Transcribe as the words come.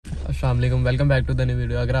अस्सलाम वालेकुम, welcome back to the new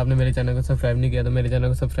video. अगर आपने मेरे चैनल को सब्सक्राइब नहीं किया तो मेरे चैनल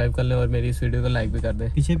को सब्सक्राइब कर लें और मेरी इस वीडियो को लाइक भी कर दें।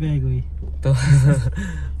 पीछे पे आई कोई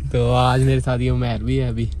तो आज मेरे साथ ये उमैर भी है।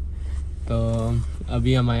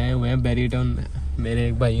 अभी हम आए हुए हैं बैरीटन। मेरे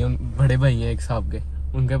एक भाई हैं, बड़े भाई हैं एक साहब के,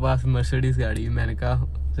 उनके पास मर्सिडीज गाड़ी है। मैंने कहा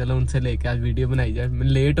चलो उनसे लेके आज वीडियो बनाई जाए। मैं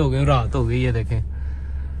लेट हो गया, रात हो गई है, देखें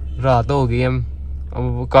रात हो गई, हम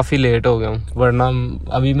काफ़ी लेट हो गया हूँ। वरना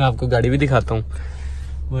अभी मैं आपको गाड़ी भी दिखाता हूँ,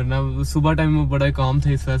 वरना सुबह टाइम में बड़ा काम था,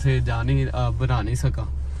 इस वजह से बना नहीं सका।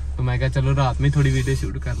 तो मैं कहा चलो रात में थोड़ी वीडियो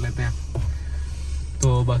शूट कर लेते हैं।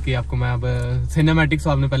 तो बाकी आपको मैं अब सिनेमैटिक्स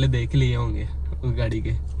आपने पहले देख लिए होंगे उस गाड़ी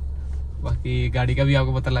के, बाकी गाड़ी का भी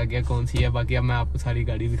आपको पता लग गया कौन सी है। बाकी अब मैं आपको सारी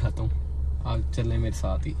गाड़ी दिखाता हूँ, आप चलें मेरे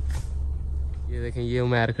साथ ही। ये देखें, ये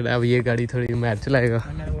उमैर खड़ा है। अब ये गाड़ी थोड़ी उमैर चलाएगा।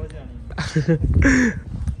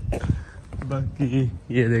 बाकी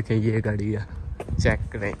ये देखें, ये गाड़ी है, चेक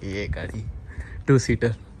करें ये गाड़ी 2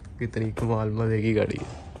 सीटर, कितनी कमाल मजे की गाड़ी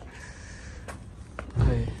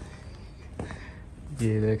है।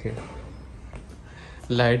 ये देखें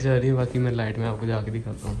लाइट जा रही है, बाकी मैं लाइट में आपको जाके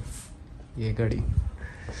दिखाता हूँ ये गाड़ी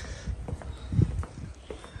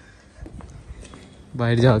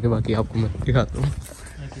बाहर जाके, बाकी आपको मैं दिखाता हूँ।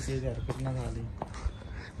 किसी घर कितना खा ली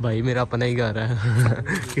भाई मेरा अपना ही घर है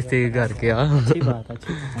किसी के घर के आ। अच्छी बात है,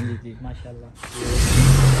 अच्छी हाँ जी माशाल्लाह।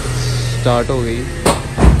 स्टार्ट हो गई,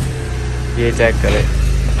 ये चेक करें।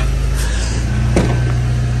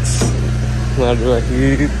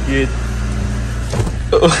 ये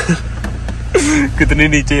कितनी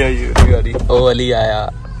नीचे आई है गाड़ी। ओ अली आया,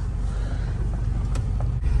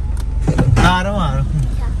 आ रहा हूँ।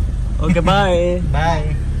 Okay bye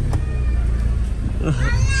bye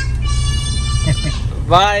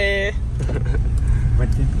bye.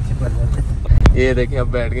 बच्चे पीछे पड़ जाते। ये देखिए अब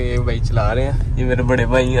बैठ के ये भाई चला रहे हैं, ये मेरे बड़े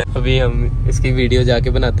भाई हैं। अभी हम इसकी वीडियो जाके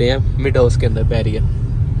बनाते हैं मिड हाउस के अंदर बैरियर।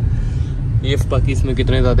 ये बाकी इसमें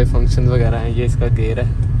कितने ज़्यादा फंक्शन वगैरह हैं। ये इसका गेयर है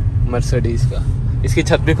मर्सिडीज का, इसकी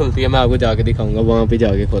छत भी खुलती है, मैं आपको जाके दिखाऊंगा, वहाँ पे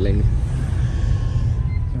जाके खोलेंगे।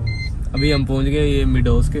 अभी हम पहुँच गए ये मिड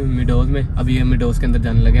हाउस में। अभी ये मिड हाउस के अंदर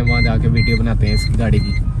जाने लगे, वहाँ जाके वीडियो बनाते हैं इसकी गाड़ी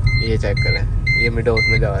की। ये चेक करें, ये मिड हाउस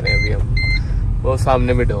में जा रहे हैं अभी हम, वो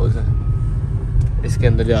सामने मिड हाउस है, इसके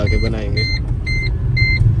अंदर जाके बनाएंगे।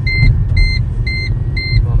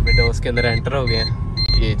 हम मिड हाउस के अंदर एंटर हो गए हैं,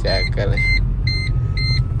 ये चेक करें।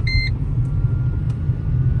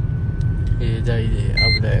 ये जाइए,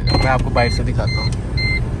 अब जाएगा, मैं आपको बाइक से दिखाता हूँ।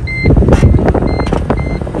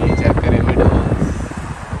 ये चेक करें मिड हाउस।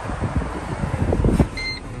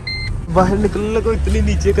 बाहर निकलने को इतनी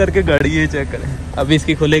नीचे करके गाड़ी, ये चेक करें। अभी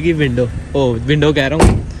इसकी खुलेगी विंडो, विंडो कह रहा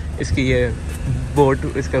हूँ, इसकी ये बोर्ड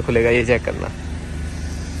इसका खुलेगा, ये चेक करना।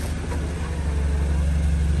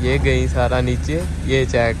 ये गई सारा नीचे, ये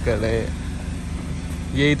चेक कर रहे,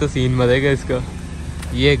 यही तो सीन मजेगा इसका।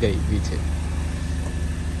 ये गई पीछे,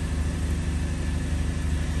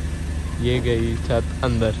 ये गई छत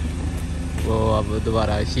अंदर, वो अब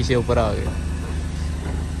दोबारा शीशे ऊपर आ गए।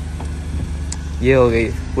 ये हो गई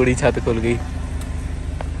पूरी छत खुल गई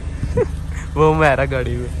वो मेरा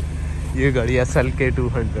गाड़ी में, ये गाड़ी SLK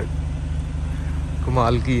 200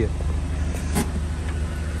 कमाल की है।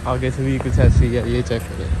 आगे से भी कुछ ऐसी है, ये चेक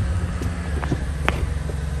करें,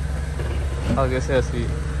 आगे से ऐसी।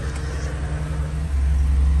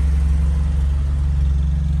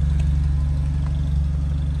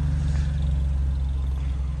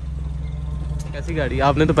 कैसी गाड़ी,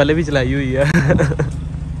 आपने तो पहले भी चलाई हुई है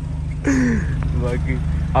बाकी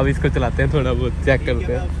अब इसको चलाते हैं, थोड़ा बहुत चेक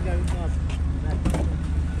करते हैं।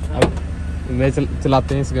 अब मैं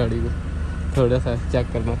चलाते हैं इस गाड़ी को, थोड़ा सा चेक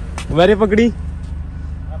करना। मेरी पकड़ी, अब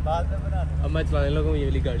मैं चलाने लगा हूँ ये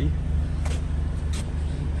वाली गाड़ी।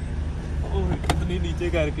 ओह कितनी नीचे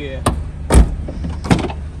करके है,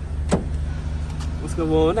 उसका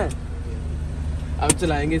वो है ना। अब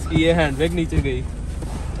चलाएंगे इसकी, ये हैंड ब्रेक नीचे गई।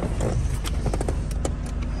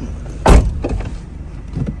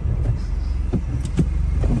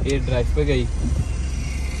 ये ड्राइव पे गई,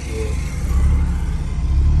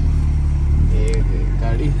 ये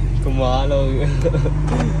गाड़ी कमाल हो गया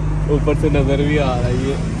ऊपर से नजर भी आ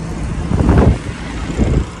रही है।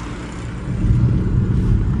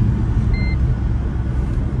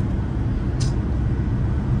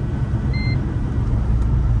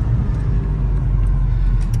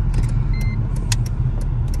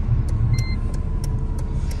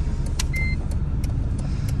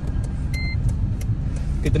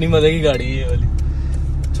 कितनी मजे की गाड़ी है ये वाली,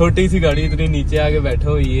 छोटी सी गाड़ी इतनी नीचे आके बैठे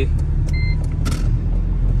हुई है।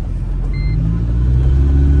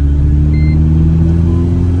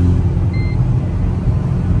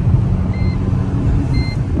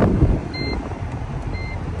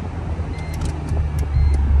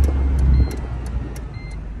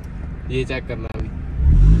 ये चेक करना अभी।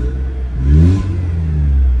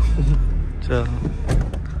 चलो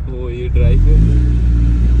वो ये ड्राइव है,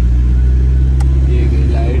 ये गई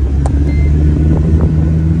लाइट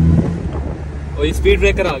और ये स्पीड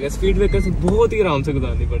ब्रेकर आ गया। स्पीड ब्रेकर से बहुत ही आराम से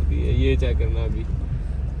गुजारनी पड़ती है, ये चेक करना अभी,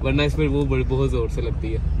 वरना इसमें वो बहुत जोर से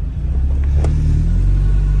लगती है।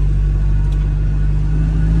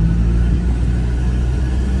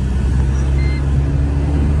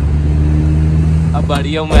 अब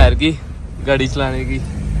बारी है उमैर की गाड़ी चलाने की।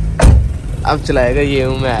 अब चलाएगा ये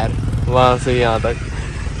उमैर वहां से यहाँ तक,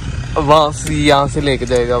 वहां से यहाँ से लेके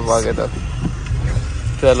जाएगा अब आगे तक।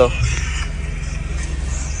 चलो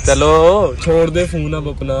चलो छोड़ दे फोन अब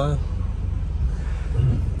अपना,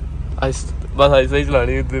 बस ऐसा ही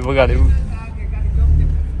चलानी है गाड़ी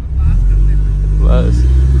बस।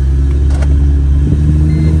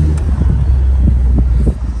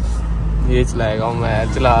 ये चलाएगा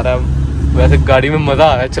उमैर, चला रहा है। वैसे गाड़ी में मजा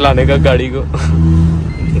आ रहा है चलाने का गाड़ी को।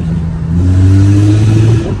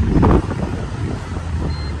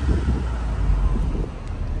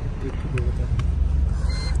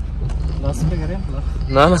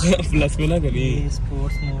 ना प्लस में ना करिए,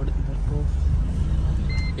 स्पोर्ट्स मोड इधर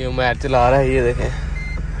को। ये उमैर चला रहा है, ये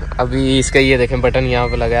देखें अभी इसका, ये देखें बटन यहाँ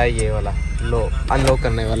पे लगा है, ये वाला लो अनलॉक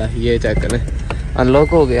करने वाला, ये चेक करें अनलॉक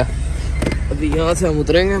हो गया। अभी यहाँ से हम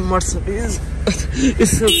उतरेंगे मर्सिडीज।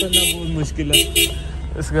 इससे उतरना बहुत मुश्किल है,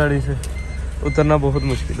 इस गाड़ी से उतरना बहुत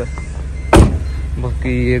मुश्किल है।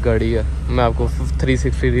 बाकी ये गाड़ी है, मैं आपको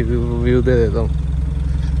 360 व्यू दे देता हूँ।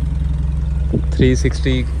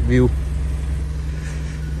 360 व्यू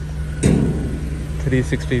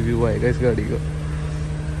 360 व्यू आएगा इस गाड़ी को।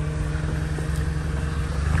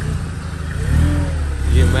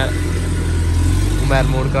 ये मैं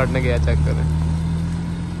मोड काटने गया, चेक करें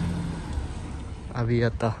अभी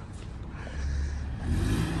आता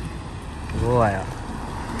वो आया।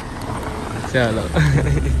 चलो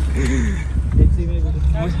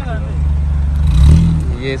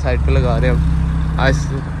ये साइड पे लगा रहे हम। आज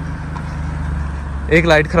एक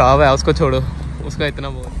लाइट खराब है, उसको छोड़ो, उसका इतना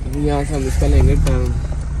बहुत। यहाँ से हम इसका लेंगे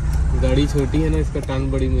टर्न। गाड़ी छोटी है ना, इसका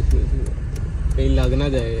टर्न बड़ी मुश्किल से कहीं लग ना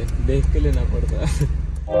जाए, देख के लेना पड़ता है।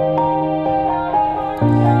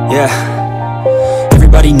 Yeah,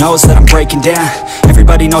 everybody knows that I'm breaking down.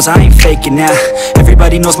 Everybody knows I ain't faking now.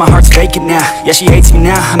 Everybody knows my heart's faking now. Yeah, she hates me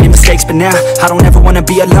now, I made mistakes but now I don't ever wanna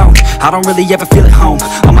be alone. I don't really ever feel at home.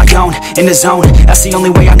 On my own, in the zone, that's the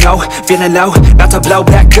only way I know. Feeling low, about to blow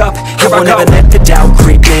back up. Here I never let the doubt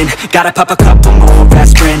creep in. Gotta pop a couple more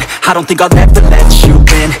aspirin. I don't think I'll ever let you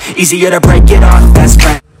in. Easier to break it off best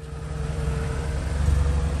friend.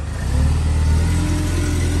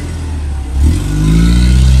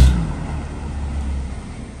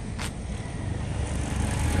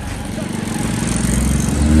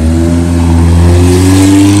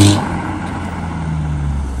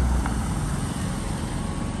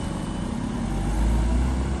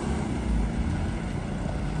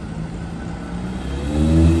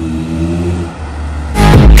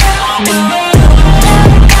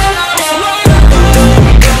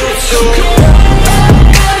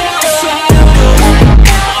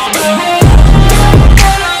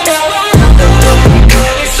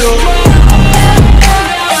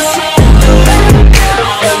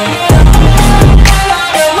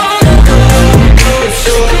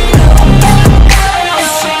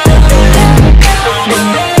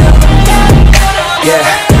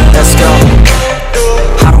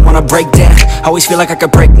 Break down, always feel like I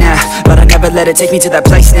could break now, but I never let it take me to that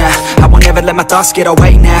place now. I won't ever let my thoughts get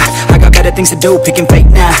away now. I got better things to do, picking fate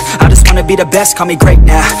now. I just wanna be the best, call me great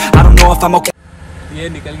now. I don't know if I'm okay. ये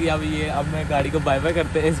निकल गई अब, ये अब मैं गाड़ी को bye bye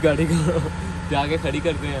करते हैं, इस गाड़ी को जाके खड़ी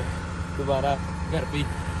करते हैं दोबारा घर पे ही।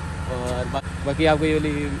 और बाकी आपको ये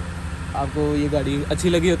वाली, आपको ये गाड़ी अच्छी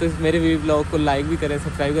लगी हो तो मेरे भी ब्लॉग को लाइक भी करें,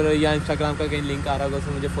 सब्सक्राइब करें, या इंस्टाग्राम का कहीं लिंक आ रहा होगा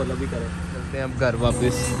उसमें मुझे फॉलो भी करें। चलते हैं अब घर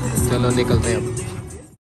वापस, चलो निकलते हैं अब।